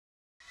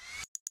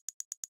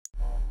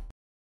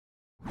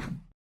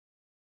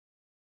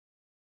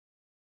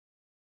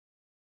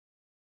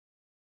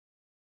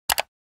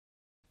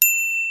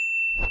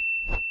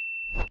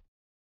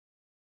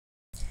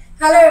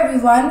Hello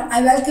everyone,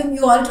 I welcome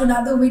you all to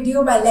another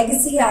video by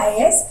Legacy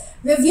IAS,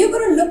 where we're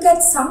going to look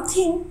at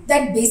something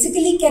that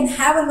basically can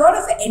have a lot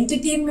of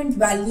entertainment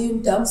value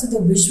in terms of the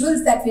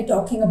visuals that we're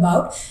talking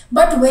about.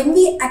 But when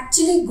we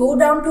actually go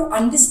down to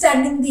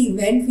understanding the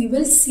event, we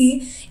will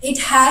see it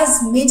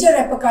has major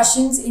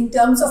repercussions in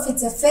terms of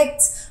its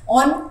effects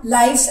on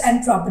lives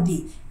and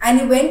property. An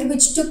event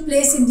which took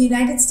place in the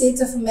United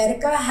States of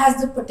America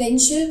has the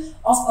potential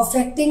of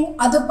affecting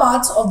other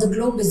parts of the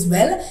globe as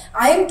well.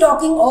 I am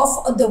talking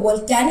of the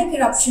volcanic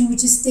eruption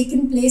which has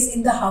taken place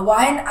in the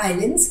Hawaiian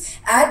Islands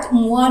at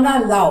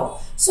Mauna Loa.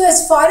 So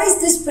as far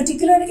as this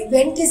particular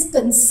event is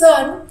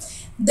concerned,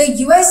 the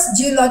US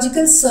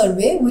Geological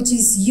Survey, which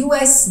is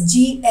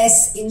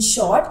USGS in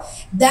short,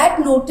 that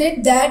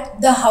noted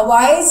that the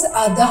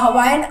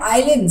Hawaiian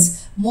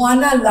Islands,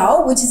 Mauna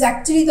Loa, which is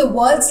actually the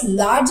world's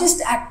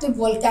largest active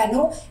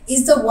volcano,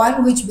 is the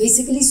one which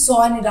basically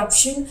saw an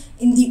eruption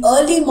in the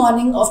early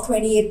morning of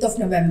 28th of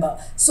November.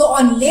 So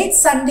on late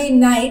Sunday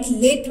night,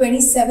 late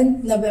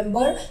 27th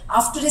November,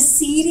 after a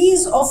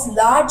series of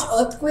large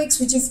earthquakes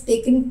which have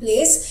taken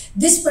place,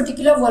 this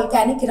particular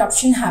volcanic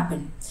eruption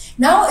happened.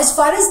 Now, as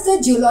far as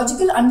the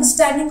geological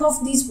understanding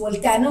of these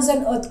volcanoes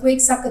and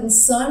earthquakes are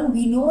concerned,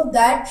 we know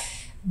that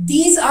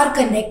these are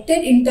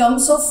connected in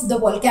terms of the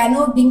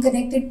volcano being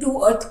connected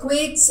to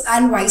earthquakes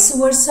and vice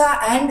versa,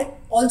 and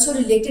also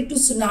related to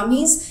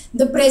tsunamis.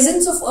 The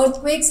presence of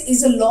earthquakes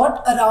is a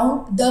lot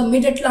around the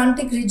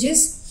mid-Atlantic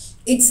ridges.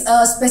 It's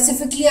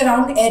specifically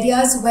around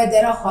areas where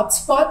there are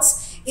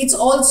hotspots. It's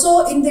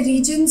also in the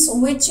regions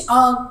which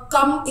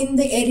come in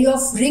the area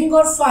of ring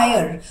of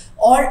fire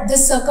or the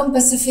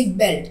circum-Pacific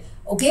belt.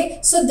 Okay,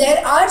 so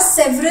there are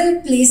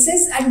several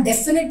places and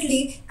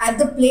definitely at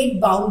the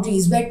plate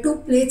boundaries where two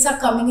plates are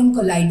coming and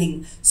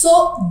colliding.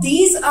 So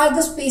these are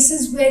the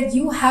spaces where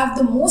you have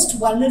the most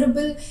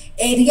vulnerable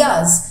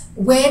areas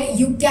where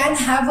you can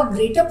have a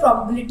greater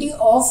probability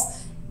of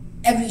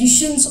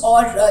evolutions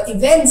or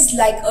events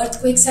like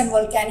earthquakes and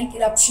volcanic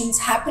eruptions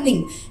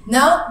happening.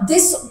 Now,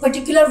 this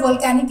particular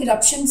volcanic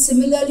eruption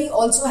similarly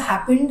also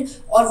happened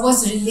or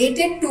was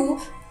related to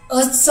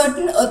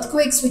certain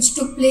earthquakes which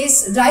took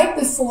place right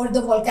before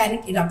the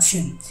volcanic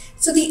eruption.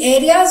 So the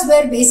areas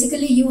where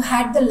basically you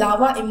had the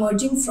lava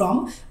emerging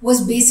from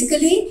was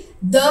basically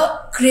the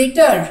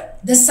crater,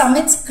 the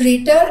summit's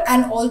crater,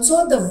 and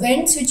also the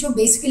vents which were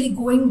basically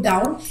going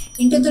down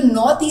into the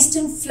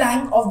northeastern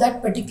flank of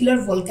that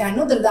particular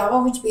volcano, the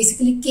lava which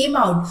basically came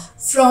out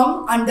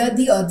from under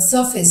the earth's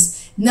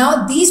surface.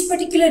 Now, these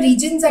particular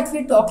regions that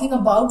we're talking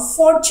about,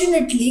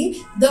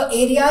 fortunately, the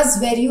areas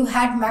where you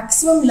had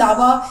maximum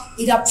lava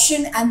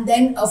eruption and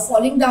then a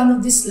falling down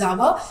of this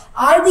lava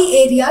are the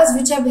areas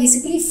which are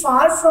basically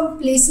far from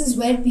places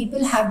where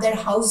people have their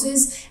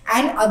houses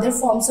and other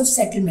forms of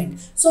settlement.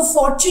 So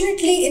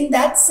fortunately, in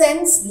that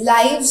sense,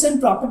 lives and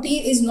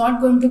property is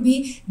not going to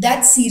be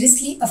that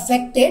seriously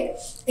affected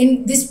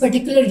in this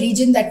particular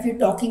region that we're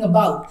talking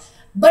about.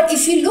 But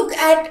if you look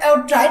at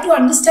or try to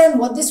understand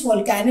what this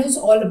volcano is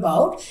all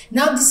about,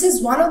 now this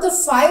is one of the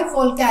 5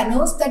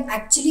 volcanoes that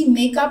actually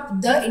make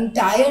up the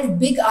entire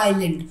big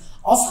island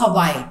of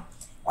Hawaii.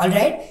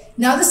 Alright,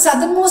 now the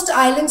southernmost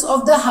islands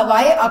of the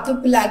Hawaii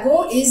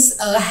archipelago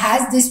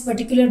has this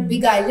particular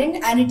big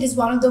island, and it is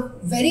one of the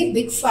very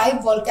big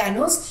 5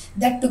 volcanoes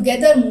that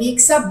together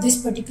makes up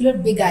this particular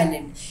big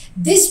island.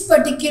 This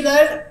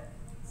particular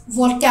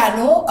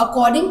volcano,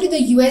 according to the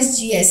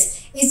USGS,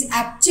 is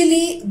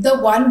actually the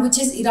one which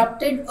has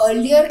erupted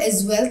earlier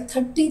as well,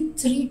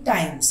 33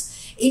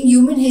 times. In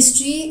human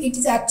history, it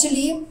is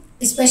actually,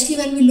 especially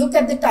when we look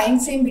at the time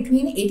frame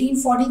between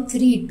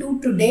 1843 to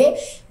today,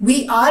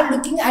 we are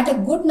looking at a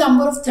good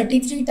number of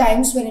 33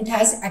 times when it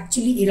has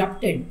actually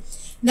erupted.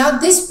 Now,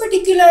 this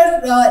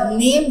particular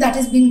name that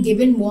has been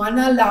given,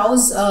 Mauna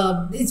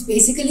Loa, is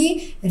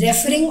basically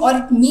referring, or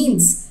it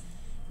means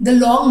the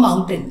long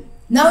mountain.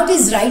 Now, it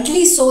is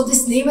rightly so,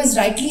 this name has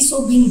rightly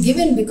so been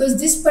given because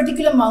this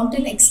particular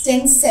mountain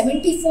extends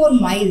 74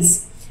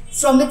 miles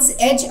from its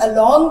edge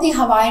along the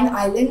Hawaiian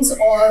Islands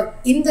or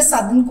in the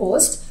southern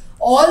coast,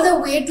 all the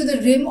way to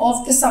the rim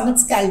of the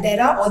summit's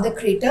caldera or the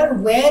crater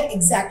where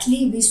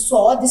exactly we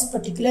saw this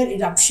particular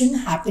eruption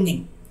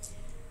happening.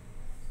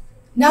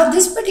 Now,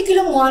 this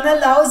particular Mauna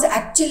Loa is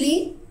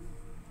actually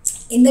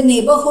in the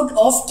neighborhood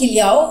of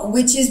Kiliao,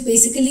 which is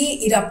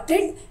basically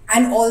erupted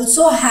and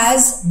also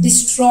has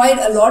destroyed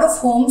a lot of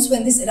homes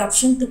when this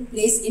eruption took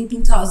place in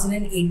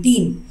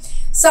 2018.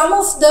 Some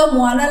of the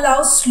Mauna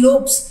Loa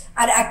slopes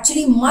are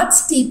actually much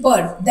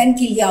steeper than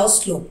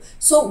Kiliao's slope.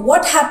 So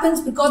what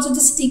happens because of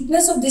the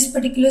steepness of this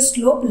particular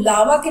slope,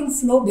 lava can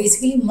flow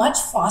basically much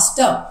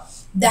faster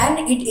than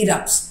it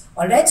erupts.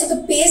 Alright, so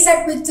the pace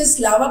at which this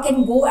lava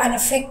can go and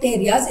affect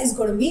areas is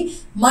going to be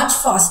much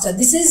faster.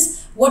 This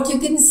is what you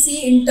can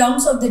see in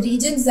terms of the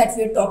regions that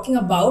we're talking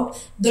about,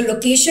 the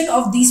location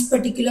of these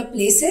particular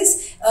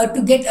places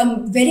to get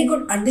a very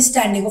good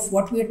understanding of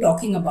what we're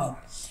talking about.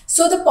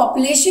 So the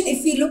population,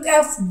 if we look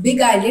at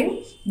Big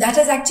Island, that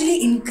has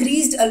actually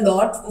increased a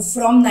lot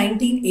from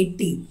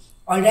 1980.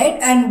 All right,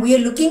 and we are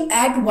looking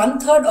at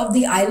 1/3 of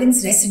the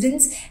island's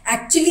residents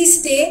actually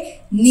stay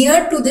near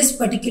to this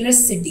particular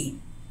city,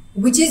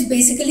 which is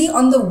basically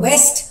on the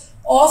west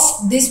of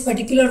this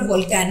particular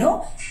volcano,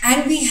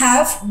 and we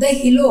have the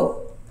Hilo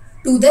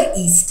to the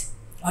east.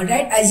 All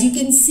right, as you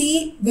can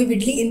see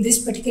vividly in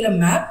this particular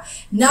map.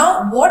 Now,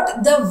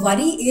 what the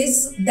worry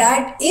is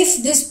that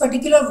if this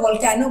particular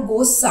volcano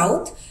goes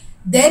south,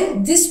 then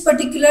this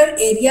particular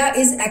area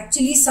is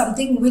actually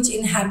something which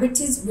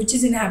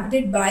is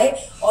inhabited by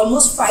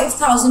almost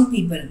 5,000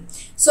 people.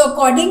 So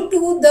according to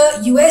the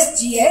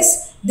USGS,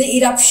 the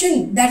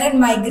eruption that had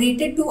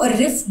migrated to a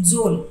rift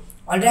zone,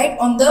 all right,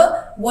 on the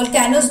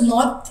volcano's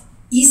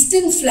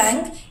northeastern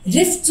flank.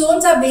 Rift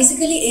zones are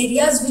basically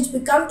areas which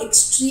become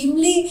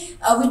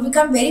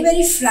very,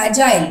 very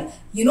fragile.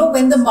 You know,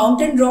 when the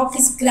mountain rock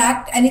is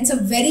cracked and it's a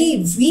very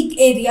weak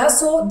area,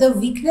 so the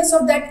weakness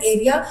of that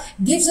area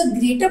gives a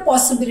greater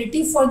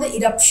possibility for the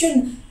eruption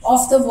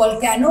of the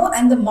volcano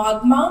and the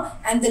magma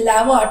and the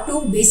lava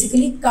to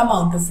basically come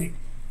out of it.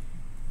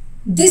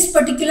 This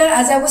particular,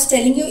 as I was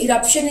telling you,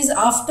 eruption is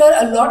after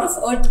a lot of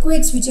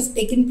earthquakes which have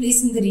taken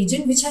place in the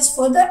region, which has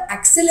further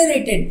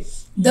accelerated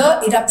the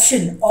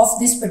eruption of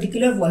this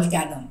particular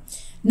volcano.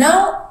 Now,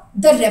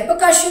 the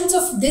repercussions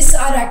of this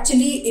are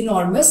actually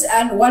enormous,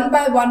 and one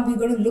by one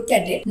we're going to look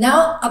at it. Now,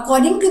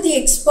 according to the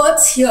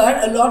experts here,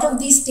 a lot of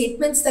these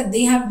statements that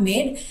they have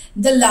made,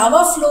 the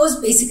lava flows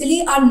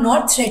basically are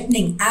not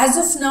threatening as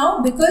of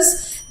now,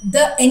 because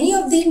any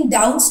of the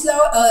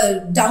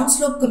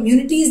downslope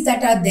communities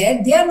that are there,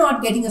 they are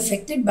not getting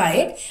affected by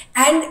it,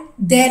 and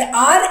there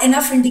are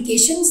enough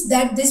indications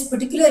that this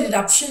particular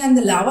eruption and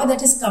the lava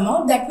that has come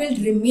out, that will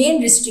remain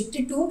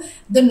restricted to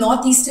the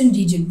northeastern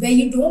region where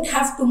you don't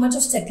have too much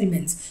of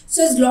settlements.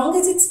 So as long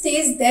as it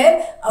stays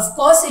there, of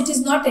course it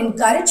is not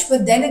encouraged,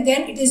 but then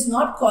again it is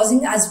not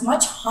causing as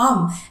much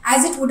harm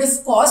as it would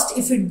have caused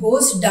if it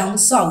goes down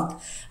south.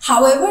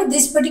 However,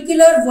 this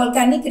particular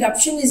volcanic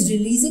eruption is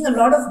releasing a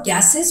lot of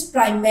gases,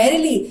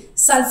 primarily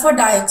sulfur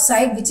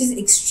dioxide, which is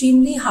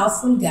extremely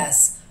harmful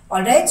gas.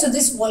 All right, so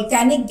this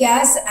volcanic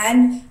gas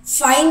and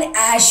fine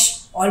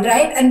ash, all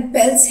right, and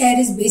pelts hair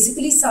is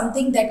basically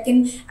something that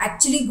can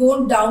actually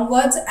go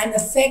downwards and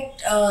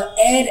affect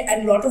air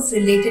and a lot of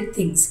related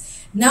things.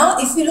 Now,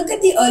 if we look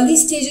at the early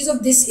stages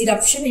of this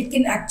eruption, it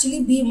can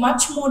actually be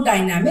much more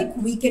dynamic.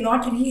 We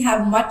cannot really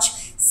have much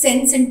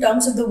sense in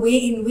terms of the way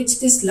in which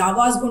this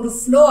lava is going to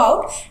flow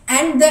out,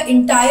 and the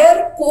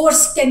entire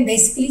course can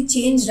basically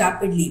change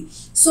rapidly.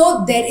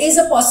 So there is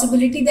a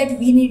possibility that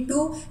we need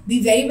to be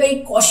very,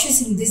 very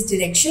cautious in this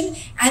direction.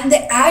 And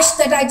the ash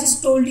that I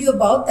just told you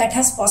about, that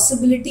has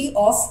possibility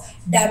of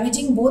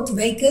damaging both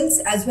vehicles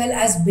as well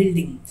as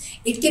building.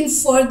 It can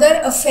further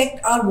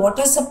affect our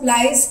water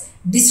supplies,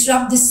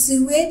 disrupt the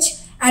sewage,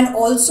 and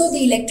also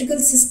the electrical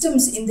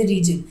systems in the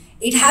region.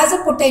 It has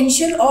a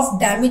potential of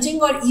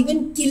damaging or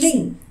even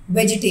killing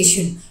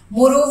vegetation.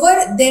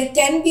 Moreover, there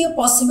can be a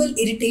possible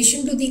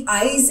irritation to the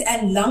eyes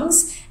and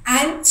lungs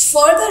and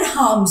further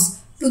harms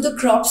to the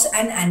crops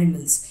and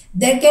animals.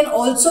 There can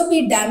also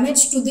be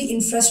damage to the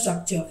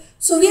infrastructure.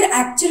 So we are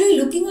actually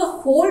looking at a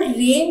whole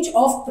range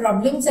of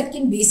problems that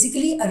can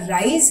basically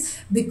arise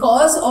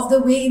because of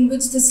the way in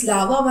which this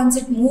lava, once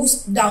it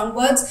moves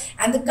downwards,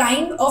 and the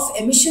kind of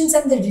emissions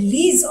and the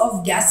release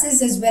of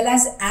gases as well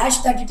as ash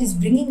that it is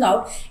bringing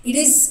out,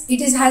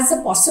 it has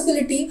the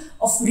possibility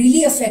of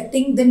really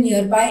affecting the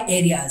nearby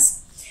areas.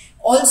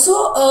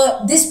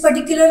 Also, this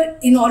particular,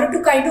 in order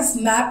to kind of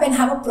map and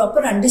have a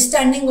proper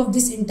understanding of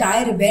this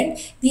entire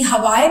event, the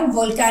Hawaiian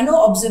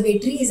Volcano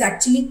Observatory is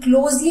actually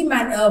closely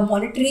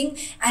monitoring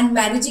and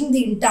managing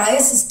the entire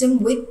system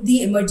with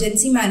the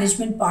emergency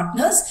management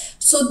partners,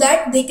 so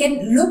that they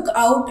can look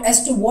out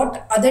as to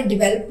what other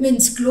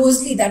developments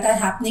closely that are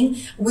happening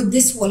with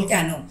this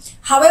volcano.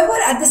 However,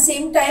 at the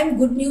same time,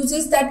 good news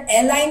is that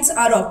airlines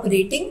are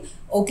operating.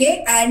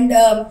 Okay, and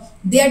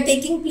they are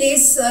taking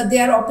place, they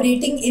are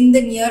operating in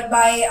the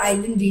nearby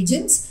island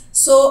regions.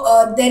 So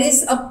there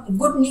is a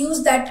good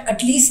news that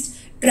at least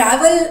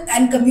travel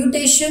and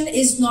commutation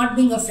is not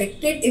being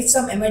affected. If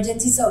some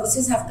emergency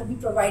services have to be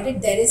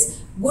provided, there is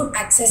good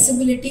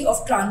accessibility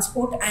of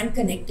transport and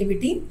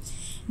connectivity.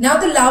 Now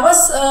the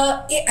lavas,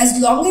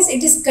 as long as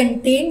it is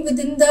contained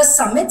within the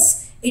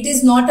summits, it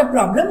is not a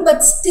problem,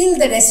 but still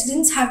the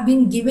residents have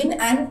been given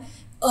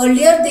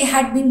earlier they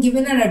had been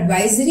given an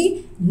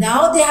advisory,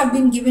 now they have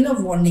been given a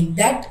warning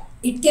that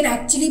it can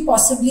actually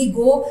possibly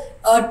go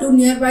to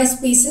nearby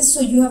spaces,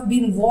 so you have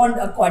been warned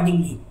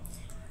accordingly.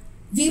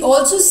 We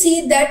also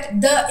see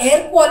that the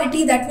air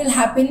quality that will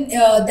happen,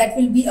 that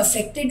will be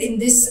affected in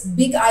this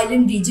big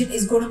island region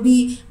is going to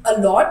be a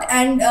lot,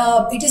 and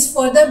it is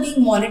further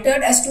being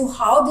monitored as to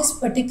how this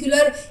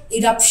particular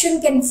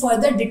eruption can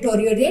further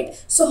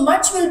deteriorate. So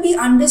much will be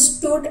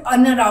understood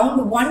in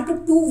around 1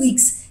 to 2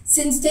 weeks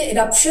since the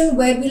eruption,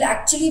 where we'll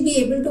actually be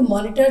able to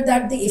monitor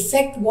that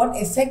what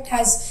effect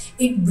has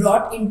it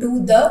brought into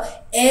the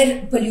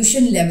air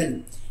pollution level.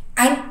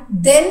 And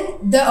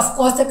then of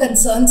course the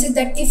concerns is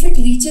that if it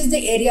reaches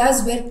the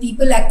areas where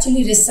people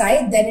actually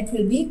reside, then it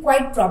will be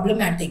quite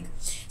problematic.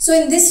 So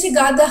in this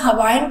regard, the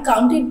Hawaiian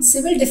County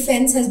Civil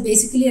Defense has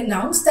basically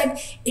announced that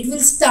it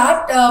will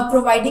start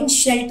providing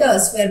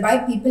shelters whereby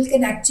people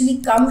can actually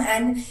come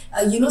and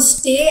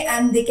stay,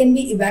 and they can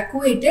be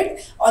evacuated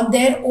on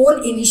their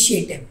own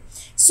initiative.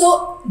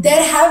 So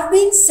there have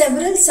been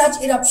several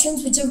such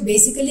eruptions which have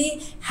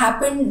basically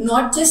happened,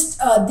 not just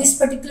this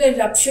particular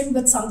eruption,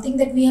 but something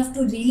that we have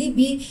to really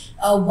be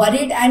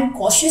worried and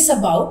cautious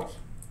about.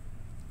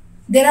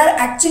 There are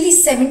actually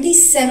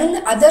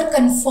 77 other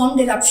confirmed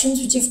eruptions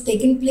which have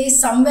taken place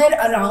somewhere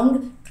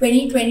around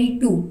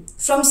 2022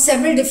 from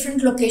several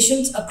different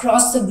locations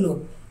across the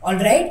globe. All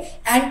right,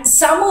 and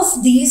some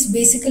of these,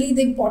 basically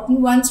the important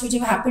ones which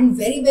have happened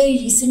very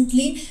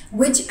recently,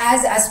 which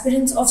as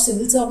aspirants of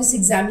civil service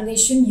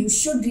examination you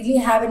should really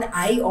have an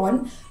eye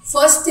on.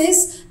 First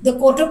is the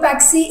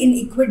Cotopaxi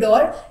in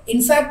Ecuador.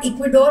 In fact,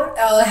 Ecuador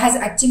has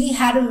actually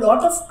had a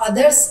lot of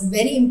others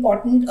very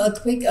important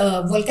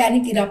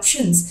volcanic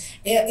eruptions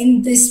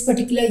in this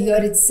particular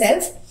year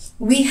itself.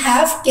 We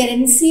have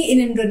Kerinci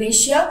in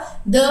Indonesia.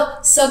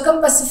 The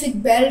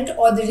Circum-Pacific Belt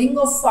or the Ring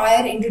of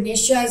Fire,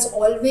 Indonesia is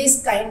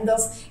always kind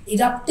of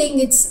erupting.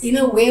 It's in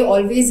a way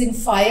always in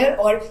fire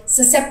or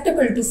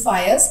susceptible to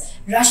fires.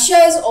 Russia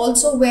is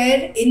also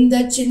where in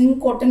the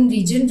Chinnikotan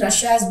region,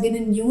 Russia has been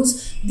in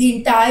news the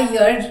entire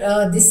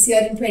year this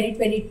year in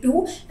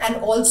 2022, and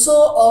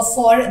also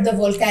for the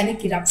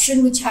volcanic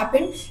eruption which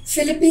happened.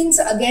 Philippines,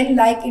 again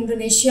like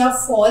Indonesia,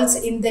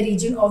 falls in the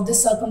region of the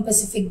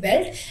Circum-Pacific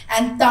Belt,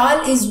 and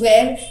Tal is where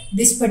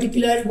this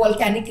particular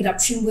volcanic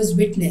eruption was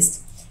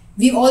witnessed.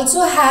 We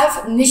also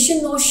have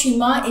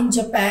Nishinoshima in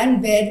Japan,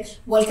 where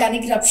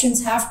volcanic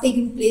eruptions have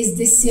taken place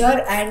this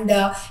year, and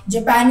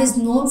Japan is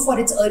known for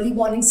its early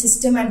warning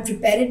system and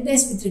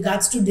preparedness with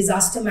regards to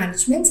disaster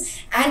management,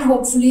 and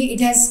hopefully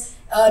it has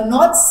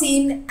not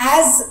seen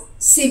as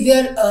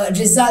severe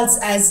results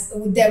as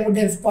there would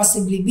have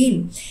possibly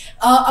been.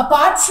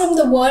 Apart from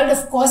the world,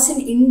 of course,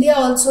 in India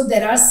also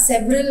there are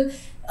several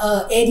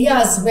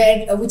areas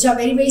which are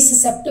very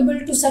susceptible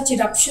to such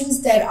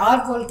eruptions. There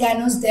are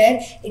volcanoes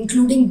there,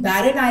 including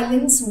barren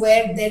islands,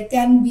 where there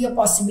can be a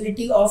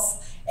possibility of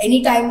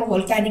any time of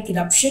volcanic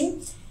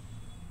eruption.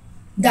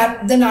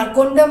 That the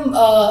Narcondam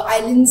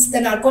islands, the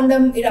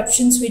Narcondam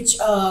eruptions which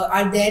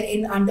are there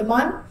in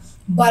Andaman,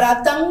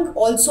 Baratang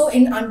also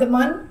in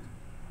Andaman.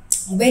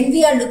 When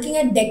we are looking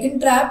at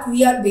Deccan Trap,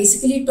 we are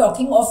basically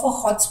talking of a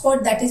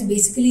hotspot that is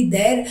basically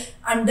there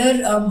under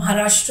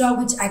Maharashtra,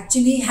 which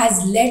actually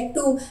has led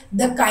to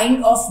the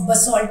kind of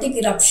basaltic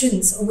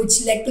eruptions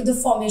which led to the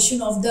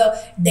formation of the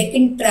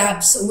Deccan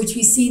Traps, which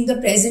we see in the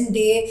present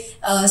day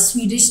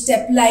Swedish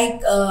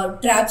step-like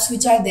traps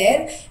which are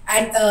there,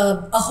 and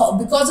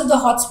because of the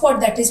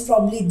hotspot that is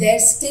probably there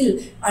still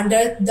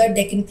under the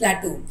Deccan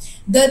Plateau.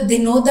 The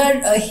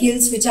Dinodar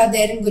hills which are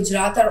there in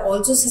Gujarat are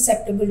also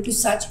susceptible to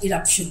such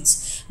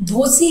eruptions.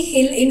 Dhosi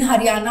Hill in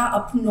Haryana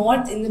up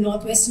north in the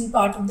northwestern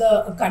part of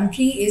the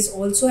country is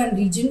also a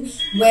region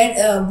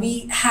where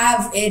we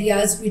have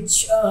areas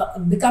which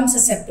become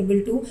susceptible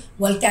to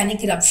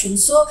volcanic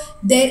eruptions. So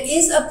there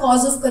is a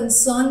cause of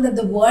concern that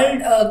the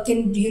world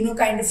can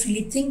kind of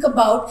really think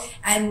about,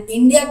 and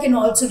India can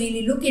also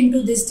really look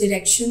into this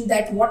direction,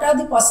 that what are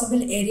the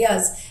possible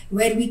areas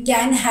where we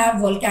can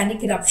have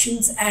volcanic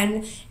eruptions,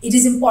 and it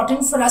is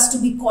important for us to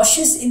be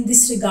cautious in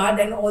this regard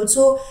and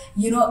also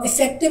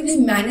effectively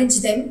manage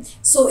them.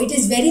 So it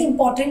is very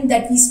important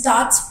that we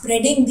start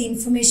spreading the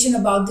information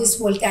about this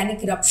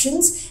volcanic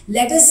eruptions.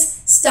 Let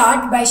us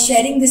start by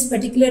sharing this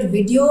particular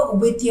video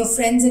with your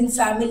friends and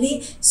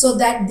family so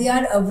that they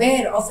are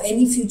aware of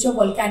any future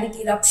volcanic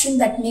eruption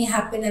that may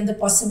happen and the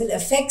possible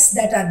effects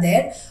that are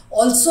there.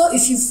 Also,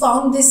 if you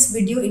found this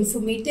video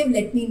informative,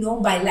 let me know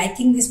by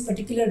liking this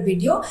particular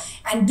video,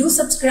 and do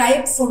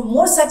subscribe for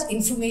more such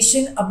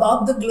information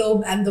about the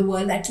globe and the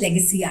world at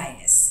Legacy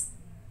IAS.